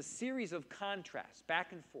 It's a series of contrasts,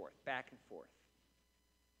 back and forth, back and forth.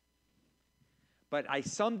 But I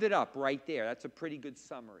summed it up right there. That's a pretty good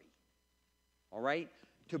summary. All right?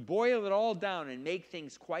 To boil it all down and make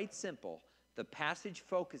things quite simple, the passage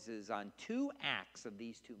focuses on 2 acts of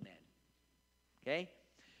these 2 men. Okay?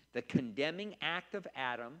 The condemning act of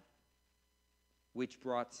Adam, which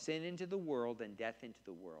brought sin into the world and death into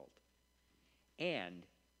the world. And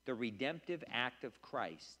the redemptive act of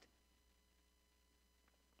Christ.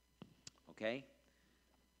 Okay?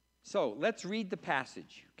 So, let's read the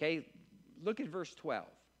passage. Okay? Look at verse 12.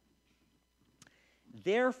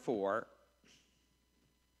 Therefore,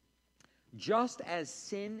 just as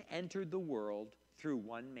sin entered the world through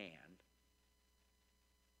one man.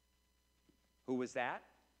 Who was that?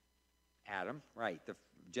 Adam, right, the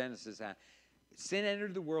Genesis. Sin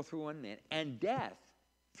entered the world through one man, and death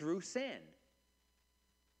through sin.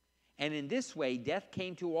 And in this way, death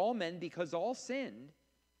came to all men because all sinned.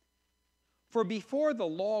 For before the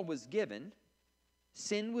law was given,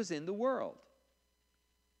 sin was in the world.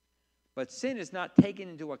 But sin is not taken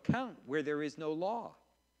into account where there is no law.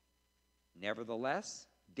 Nevertheless,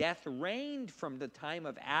 death reigned from the time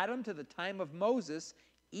of Adam to the time of Moses,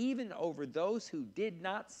 even over those who did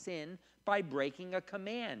not sin by breaking a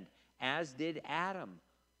command, as did Adam,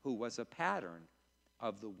 who was a pattern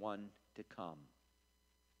of the one to come.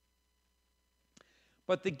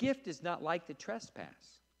 But the gift is not like the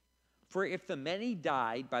trespass. For if the many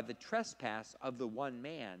died by the trespass of the one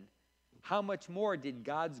man, how much more did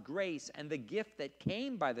God's grace and the gift that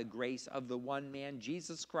came by the grace of the one man,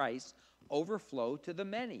 Jesus Christ, overflow to the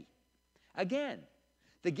many? Again,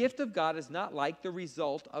 the gift of God is not like the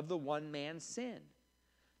result of the one man's sin.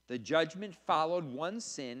 The judgment followed one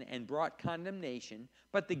sin and brought condemnation,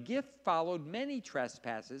 but the gift followed many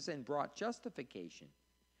trespasses and brought justification.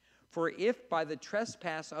 For if by the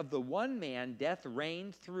trespass of the one man death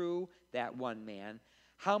reigned through that one man,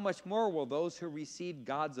 how much more will those who receive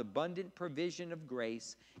God's abundant provision of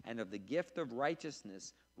grace and of the gift of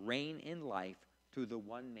righteousness reign in life through the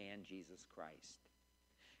one man, Jesus Christ?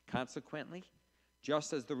 Consequently,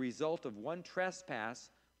 just as the result of one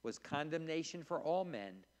trespass was condemnation for all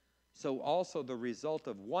men, so also the result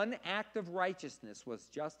of one act of righteousness was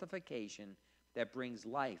justification that brings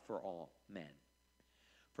life for all men.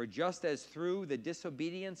 For just as through the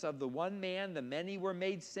disobedience of the one man the many were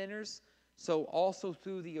made sinners, so also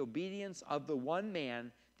through the obedience of the one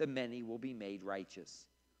man the many will be made righteous.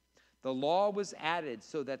 The law was added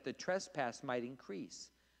so that the trespass might increase,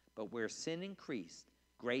 but where sin increased,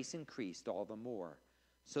 grace increased all the more,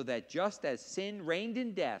 so that just as sin reigned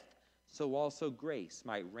in death, so also grace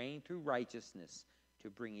might reign through righteousness to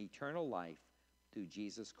bring eternal life through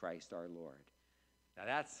Jesus Christ our Lord. Now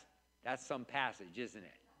that's some passage, isn't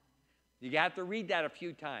it? You have to read that a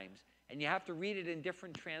few times, and you have to read it in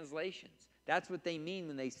different translations. That's what they mean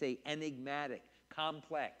when they say enigmatic,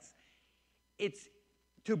 complex. It's,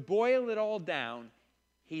 to boil it all down,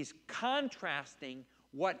 he's contrasting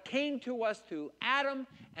what came to us through Adam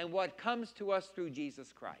and what comes to us through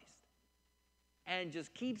Jesus Christ. And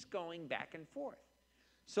just keeps going back and forth.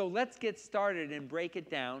 So let's get started and break it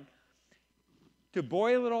down. To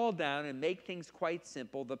boil it all down and make things quite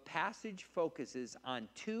simple, the passage focuses on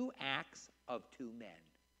two acts of two men.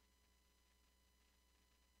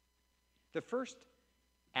 The first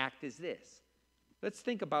act is this. Let's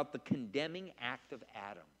think about the condemning act of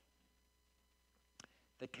Adam.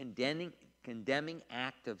 The condemning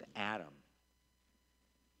act of Adam.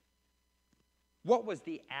 What was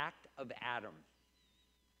the act of Adam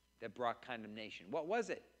that brought condemnation? What was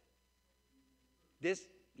it? This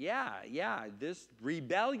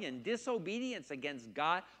rebellion, disobedience against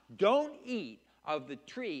God. Don't eat of the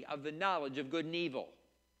tree of the knowledge of good and evil.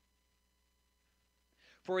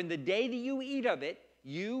 For in the day that you eat of it,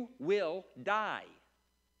 you will die.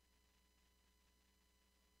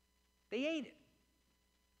 They ate it.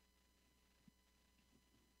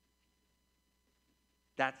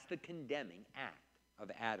 That's the condemning act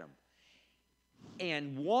of Adam.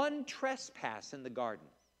 And one trespass in the garden.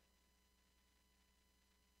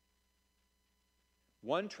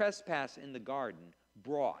 One trespass in the garden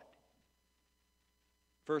brought,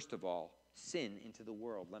 first of all, sin into the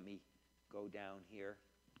world. Let me go down here.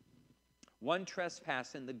 One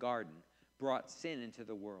trespass in the garden brought sin into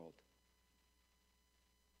the world.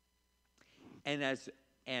 And as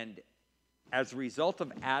a result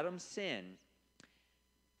of Adam's sin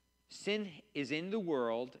is in the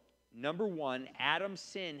world. Number one, Adam's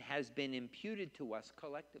sin has been imputed to us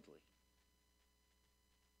collectively.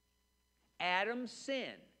 Adam's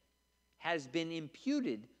sin has been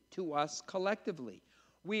imputed to us collectively.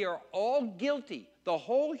 We are all guilty. The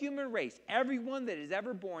whole human race, everyone that is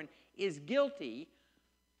ever born, is guilty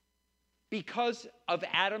because of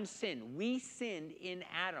Adam's sin. We sinned in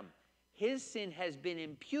Adam. His sin has been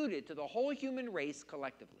imputed to the whole human race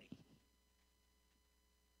collectively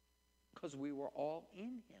because we were all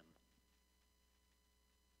in him.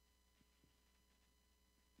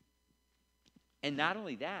 And not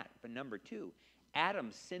only that, but number two,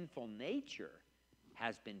 Adam's sinful nature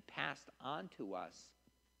has been passed on to us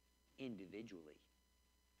individually.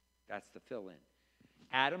 That's the fill-in.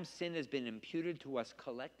 Adam's sin has been imputed to us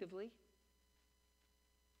collectively,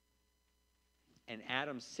 and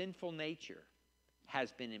Adam's sinful nature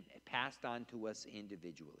has been passed on to us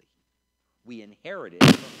individually. We inherit it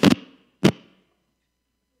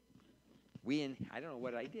I don't know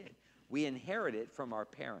what I did. We inherit it from our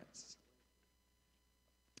parents.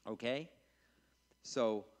 Okay?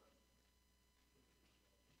 So,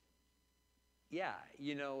 we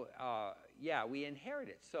inherit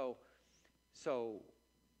it. So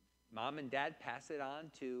mom and dad pass it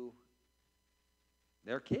on to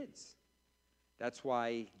their kids. That's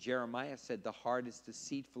why Jeremiah said the heart is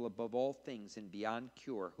deceitful above all things and beyond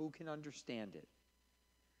cure. Who can understand it?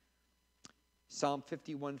 Psalm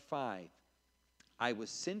 51:5. I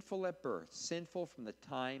was sinful at birth, sinful from the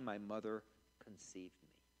time my mother conceived me.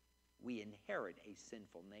 We inherit a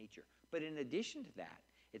sinful nature. But in addition to that,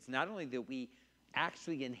 it's not only that we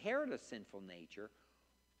actually inherit a sinful nature,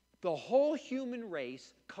 the whole human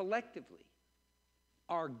race collectively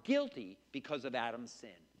are guilty because of Adam's sin.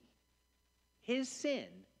 His sin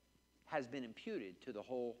has been imputed to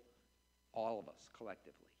all of us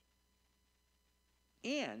collectively.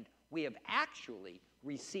 And we have actually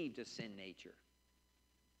received a sin nature.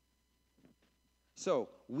 So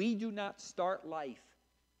we do not start life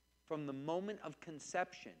from the moment of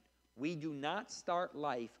conception. We do not start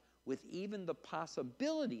life with even the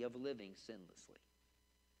possibility of living sinlessly.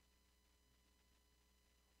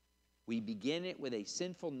 We begin it with a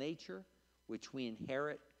sinful nature, which we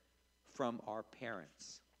inherit from our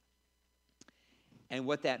parents. And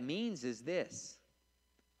what that means is this.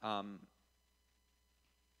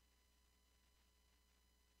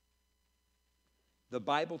 The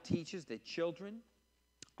Bible teaches that children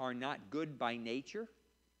are not good by nature.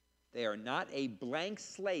 They are not a blank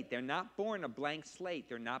slate. They're not born a blank slate.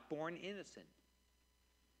 They're not born innocent.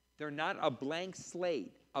 They're not a blank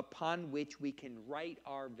slate upon which we can write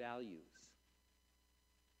our values.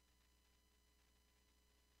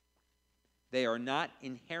 They are not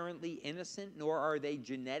inherently innocent, nor are they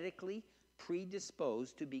genetically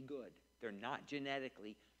predisposed to be good. They're not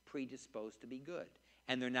genetically predisposed to be good.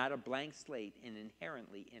 And they're not a blank slate and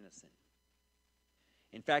inherently innocent.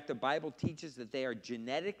 In fact, the Bible teaches that they are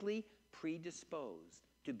genetically predisposed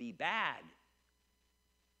to be bad,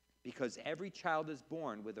 because every child is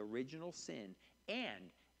born with original sin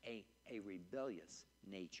and a rebellious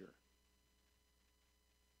nature.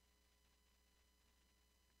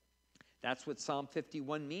 That's what Psalm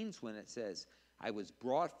 51 means when it says, I was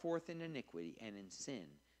brought forth in iniquity, and in sin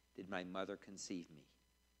did my mother conceive me.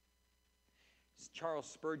 Charles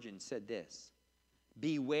Spurgeon said this,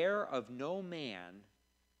 beware of no man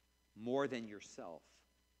more than yourself.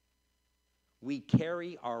 We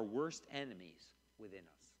carry our worst enemies within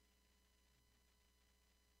us.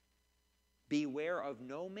 Beware of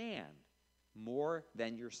no man more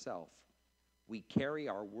than yourself. We carry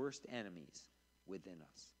our worst enemies within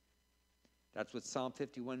us. That's what Psalm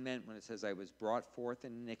 51 meant when it says, I was brought forth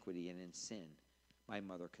in iniquity, and in sin my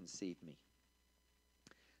mother conceived me.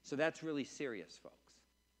 So that's really serious, folks.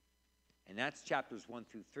 And that's chapters 1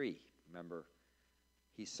 through 3. Remember,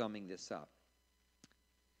 he's summing this up.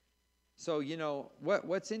 So, you know,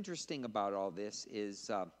 what's interesting about all this is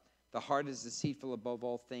the heart is deceitful above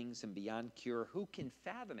all things and beyond cure. Who can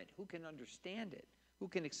fathom it? Who can understand it? Who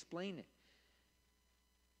can explain it?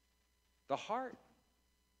 The heart,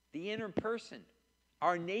 the inner person,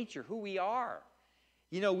 our nature, who we are.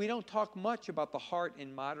 You know, we don't talk much about the heart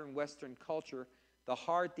in modern Western culture. The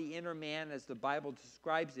heart, the inner man, as the Bible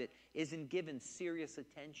describes it, isn't given serious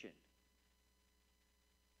attention.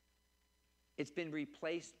 It's been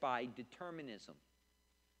replaced by determinism.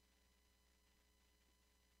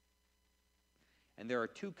 And there are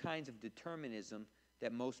two kinds of determinism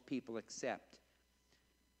that most people accept.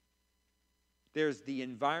 There's the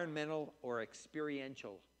environmental or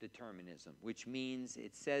experiential determinism, which means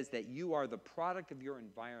it says that you are the product of your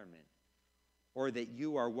environment, or that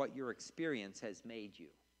you are what your experience has made you.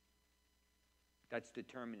 That's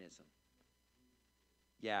determinism.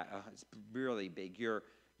 Yeah, it's really big.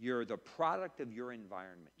 You're the product of your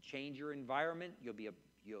environment. Change your environment, you'll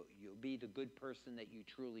be the good person that you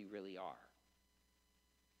truly, really are.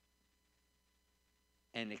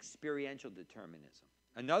 And experiential determinism.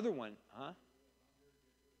 Another one,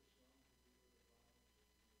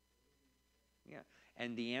 Yeah,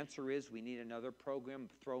 and the answer is we need another program,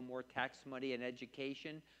 throw more tax money in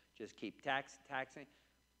education, just keep taxing.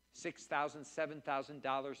 $6,000,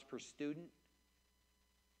 $7,000 per student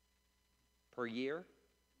per year.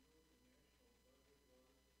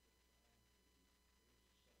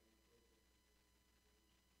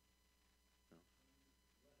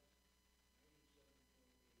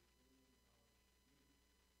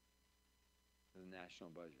 The national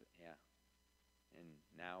budget, yeah. And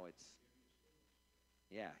now it's,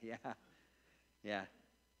 yeah.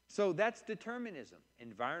 So that's determinism,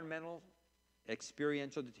 environmental,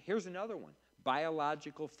 experiential. Here's another one,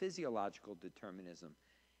 biological, physiological determinism.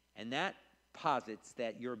 And that posits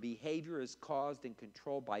that your behavior is caused and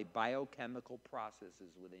controlled by biochemical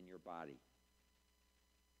processes within your body.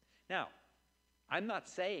 Now, I'm not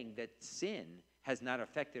saying that sin has not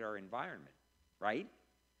affected our environment, right?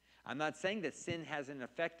 I'm not saying that sin hasn't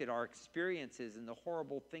affected our experiences and the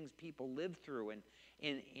horrible things people live through and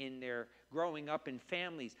in their growing up in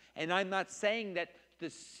families. And I'm not saying that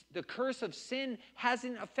the curse of sin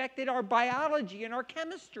hasn't affected our biology and our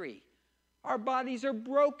chemistry. Our bodies are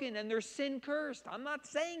broken and they're sin cursed. I'm not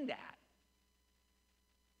saying that.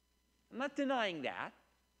 I'm not denying that.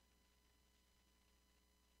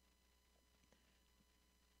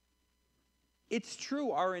 It's true,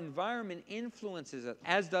 our environment influences us,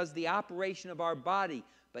 as does the operation of our body,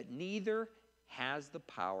 but neither has the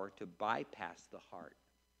power to bypass the heart.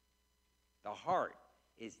 The heart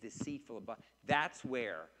is deceitful. That's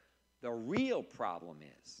where the real problem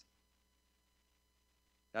is.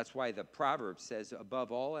 That's why the proverb says,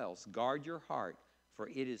 above all else, guard your heart, for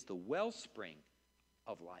it is the wellspring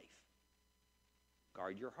of life.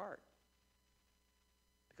 Guard your heart.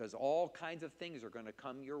 Because all kinds of things are going to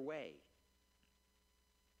come your way.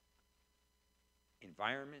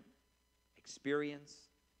 Environment, experience,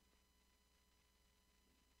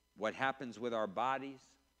 what happens with our bodies.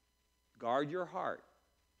 Guard your heart,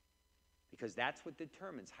 because that's what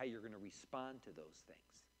determines how you're going to respond to those things.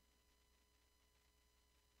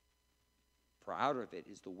 For out of it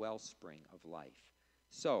is the wellspring of life.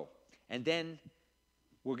 So, and then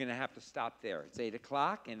we're going to have to stop there. It's 8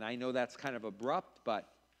 o'clock, and I know that's kind of abrupt, but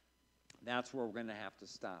that's where we're going to have to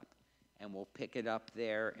stop. And we'll pick it up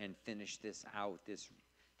there and finish this out,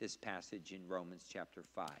 this passage in Romans chapter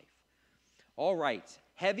 5. All right,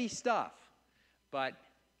 heavy stuff, but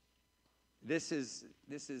this is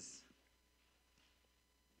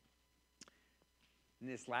in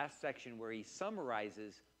this last section where he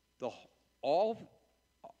summarizes all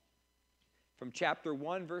from chapter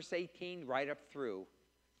 1, verse 18, right up through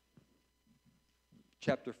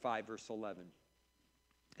chapter 5, verse 11,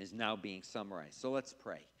 is now being summarized. So let's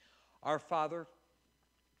pray. Our Father,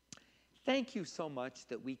 thank you so much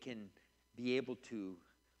that we can be able to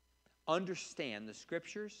understand the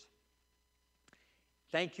Scriptures.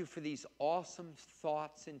 Thank you for these awesome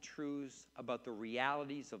thoughts and truths about the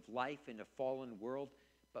realities of life in a fallen world.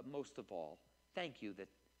 But most of all, thank you that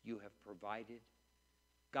you have provided.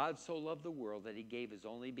 God so loved the world that he gave his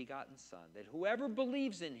only begotten Son, that whoever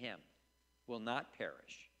believes in him will not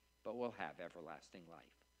perish, but will have everlasting life.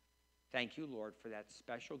 Thank you, Lord, for that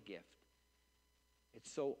special gift.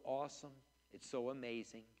 It's so awesome. It's so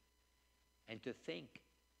amazing. And to think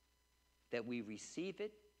that we receive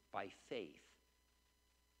it by faith,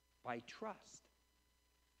 by trust.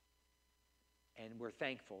 And we're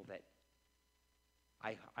thankful that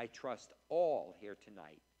I trust all here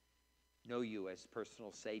tonight know you as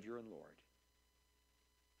personal Savior and Lord.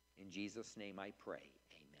 In Jesus' name I pray.